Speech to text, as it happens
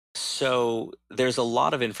So there's a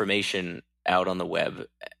lot of information out on the web,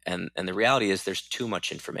 and the reality is there's too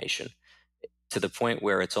much information to the point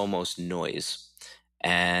where it's almost noise.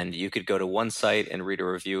 And you could go to one site and read a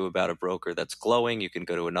review about a broker that's glowing. You can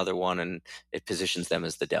go to another one and it positions them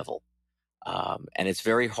as the devil. And it's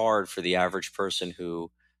very hard for the average person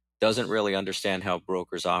who doesn't really understand how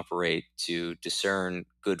brokers operate to discern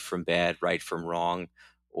good from bad, right from wrong,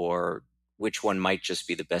 or which one might just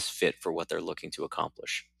be the best fit for what they're looking to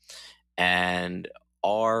accomplish. And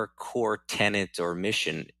our core tenet or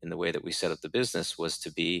mission in the way that we set up the business was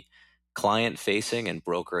to be client facing and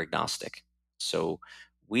broker agnostic. So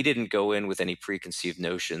we didn't go in with any preconceived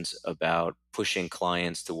notions about pushing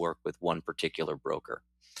clients to work with one particular broker.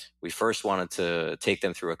 We first wanted to take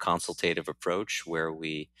them through a consultative approach where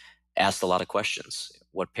we asked a lot of questions.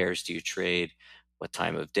 What pairs do you trade? What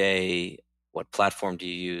time of day? What platform do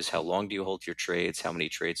you use? How long do you hold your trades? How many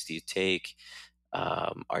trades do you take?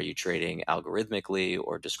 Are you trading algorithmically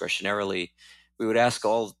or discretionarily? We would ask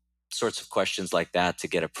all sorts of questions like that to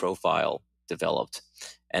get a profile developed.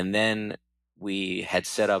 And then we had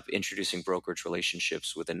set up introducing brokerage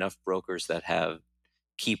relationships with enough brokers that have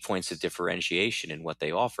key points of differentiation in what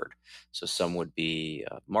they offered. So some would be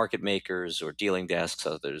market makers or dealing desks,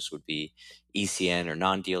 others would be ECN or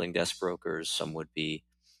non dealing desk brokers, some would be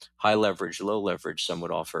high leverage, low leverage, some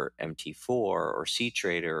would offer MT4 or C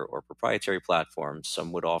Trader or proprietary platforms,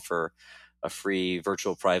 some would offer a free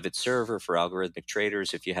virtual private server for algorithmic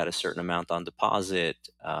traders if you had a certain amount on deposit.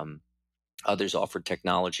 Others offered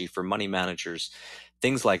technology for money managers,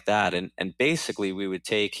 things like that. And basically, we would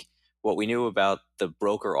take what we knew about the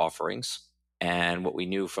broker offerings and what we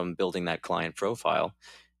knew from building that client profile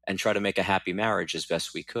and try to make a happy marriage as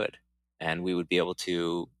best we could. And we would be able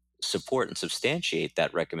to support and substantiate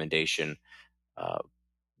that recommendation uh,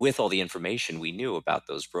 with all the information we knew about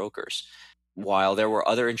those brokers. While there were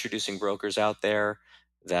other introducing brokers out there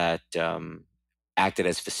that acted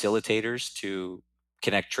as facilitators to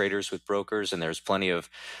connect traders with brokers, and there's plenty of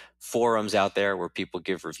forums out there where people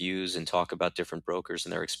give reviews and talk about different brokers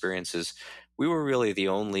and their experiences, we were really the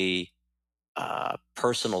only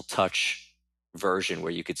personal touch version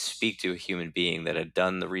where you could speak to a human being that had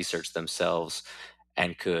done the research themselves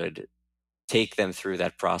and could take them through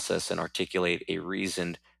that process and articulate a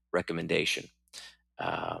reasoned recommendation.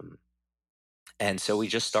 Um, and so we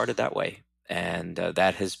just started that way. And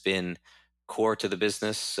that has been core to the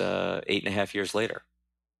business 8.5 years later.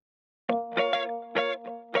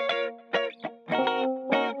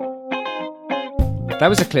 That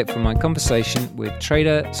was a clip from my conversation with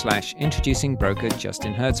trader slash introducing broker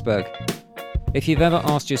Justin Herzberg. If you've ever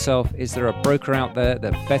asked yourself, is there a broker out there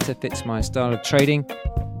that better fits my style of trading?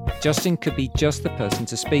 Justin could be just the person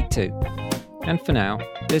to speak to. And for now,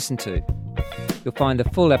 listen to. You'll find the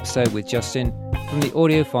full episode with Justin from the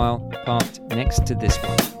audio file parked next to this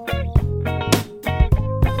one.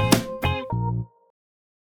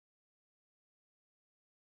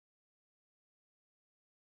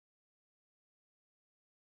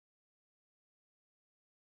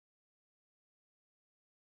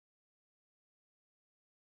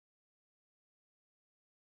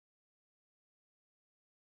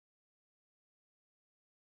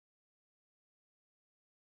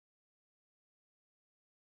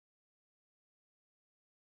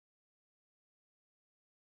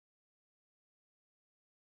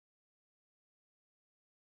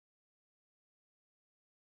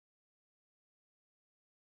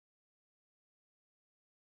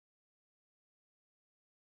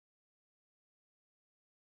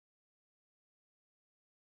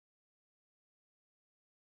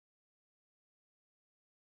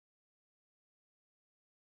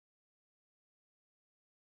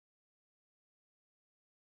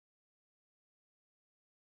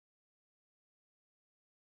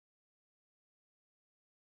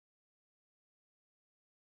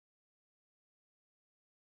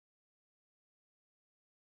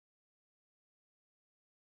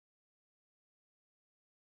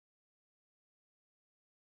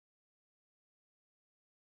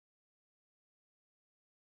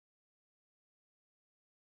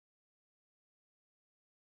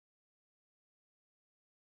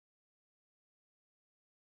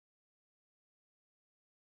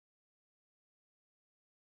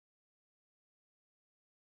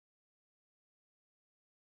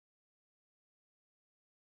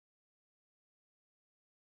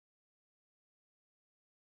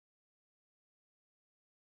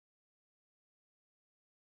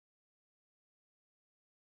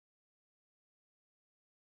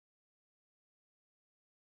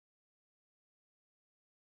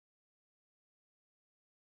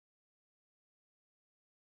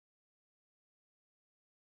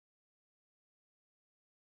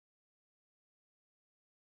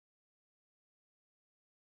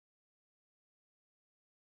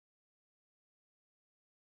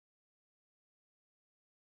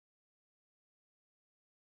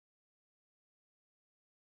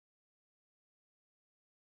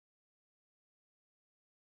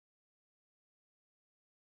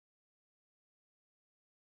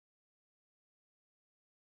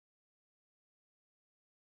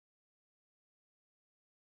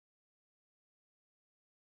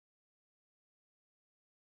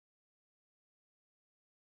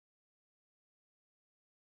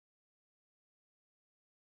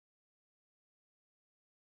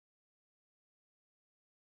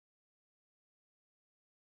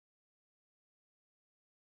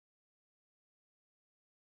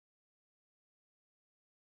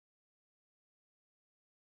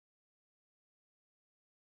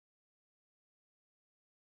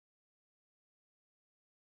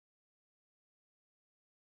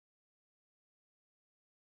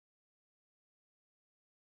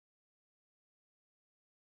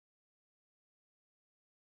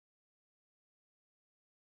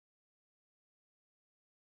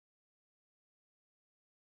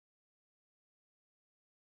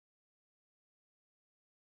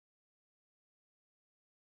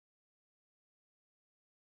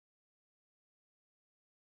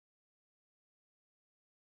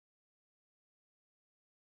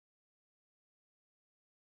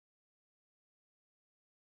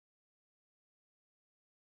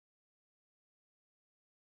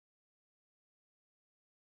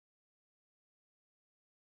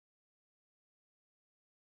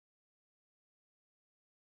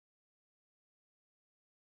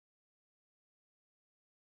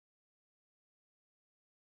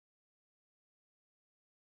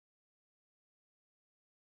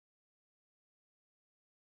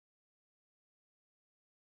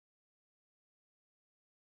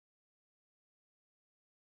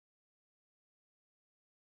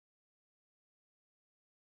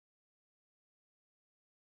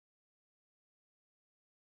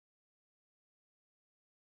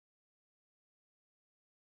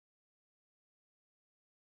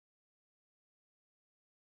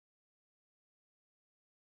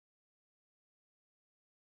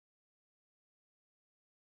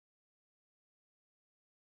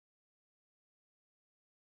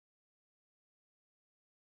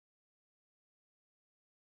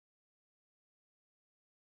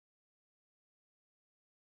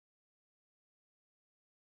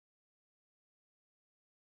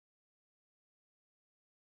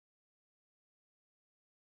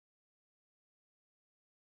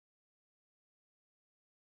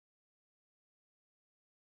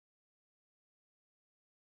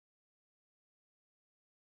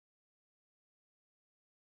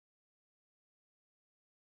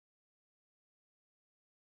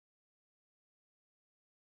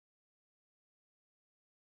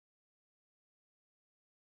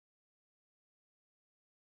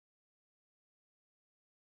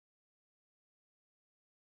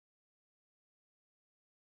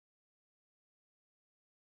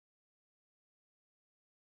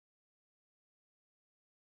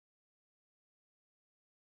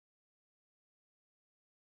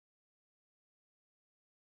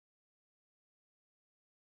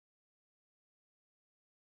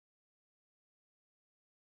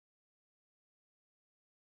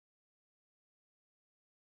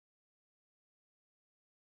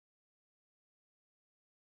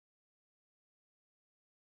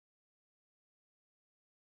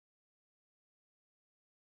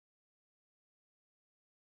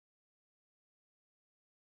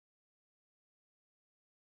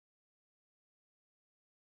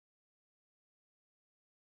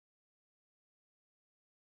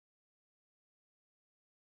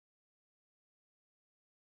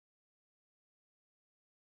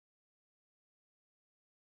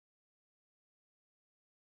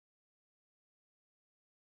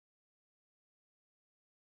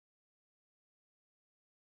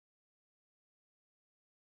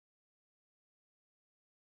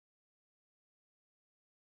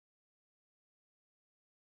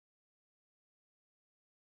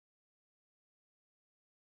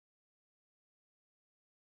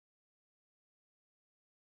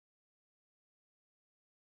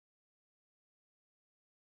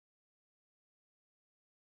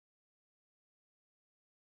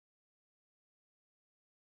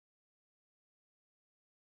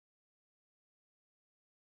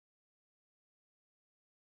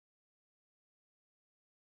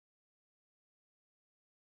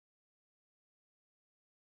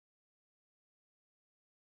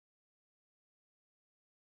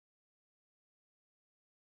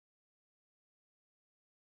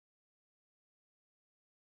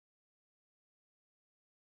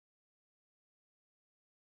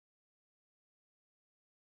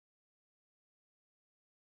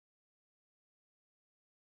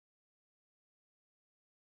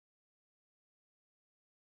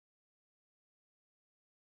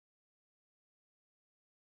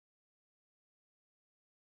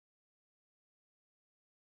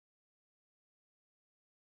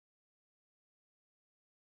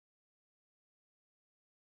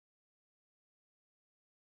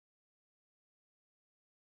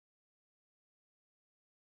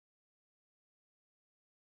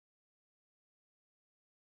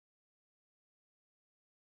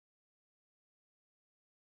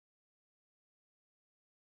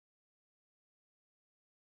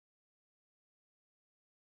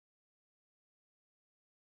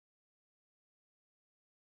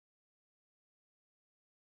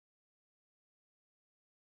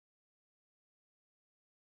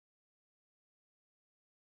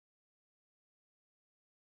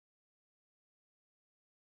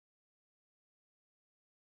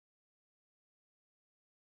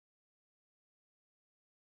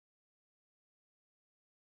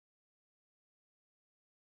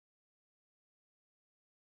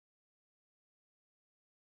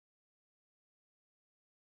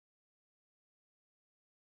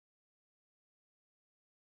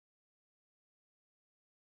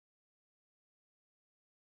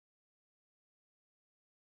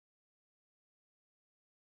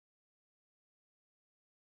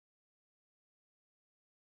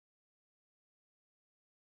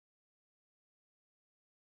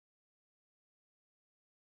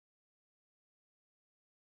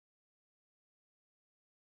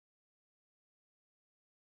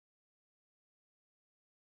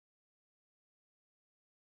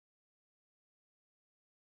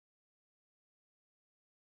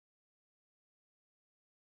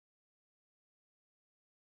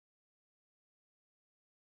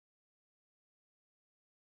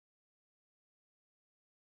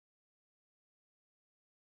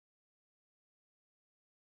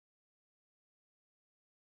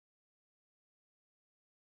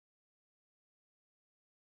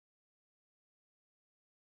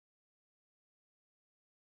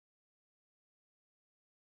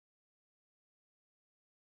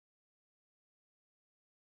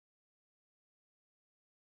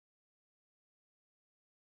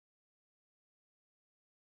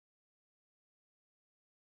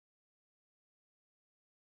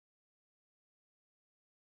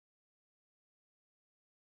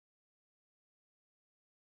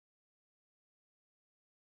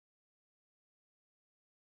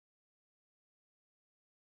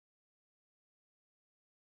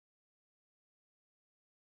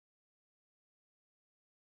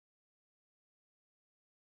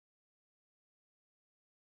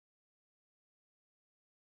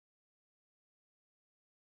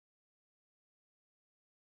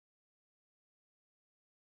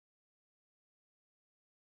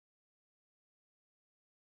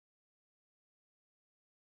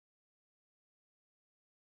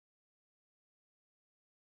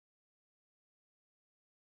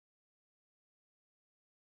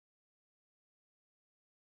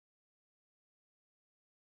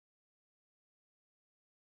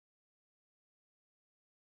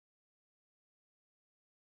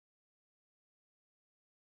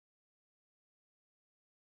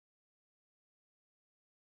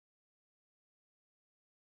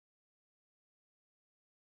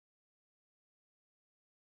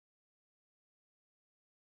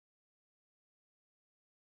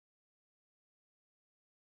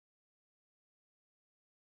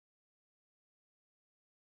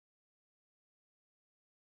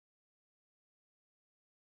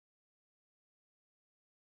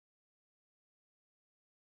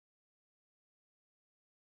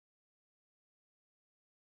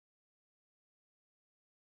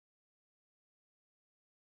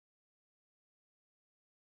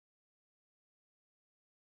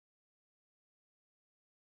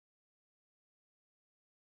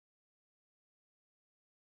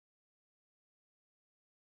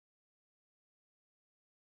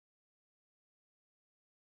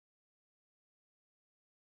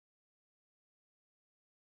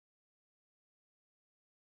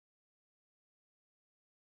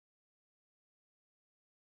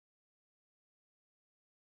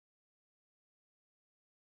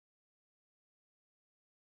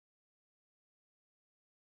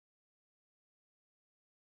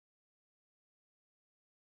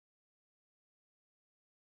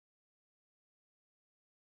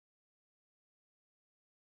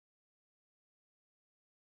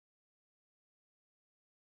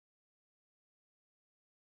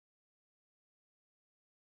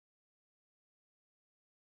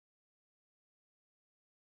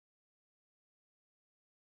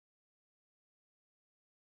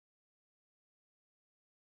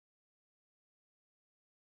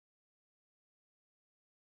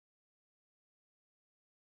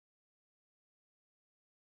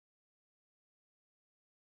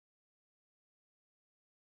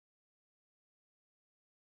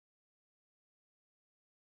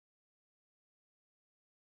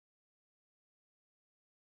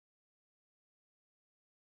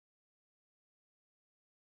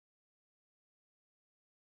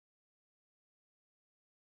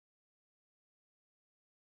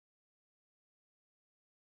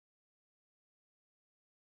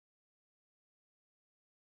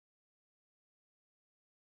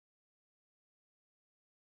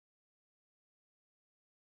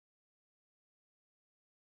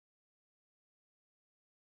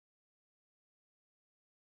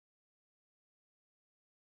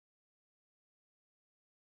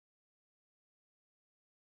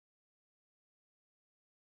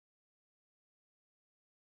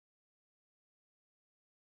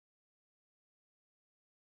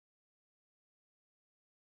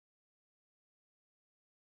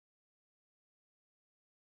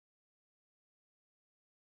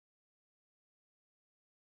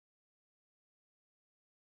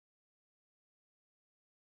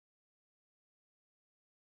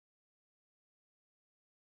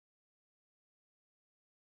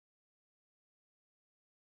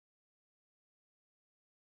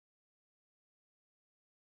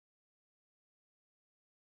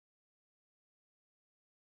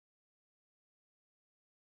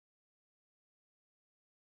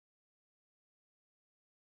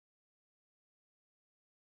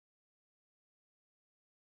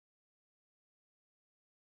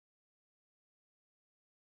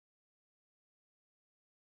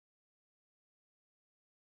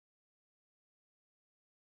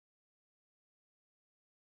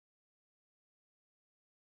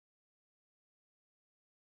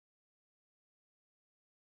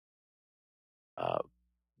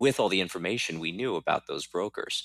 with all the information we knew about those brokers.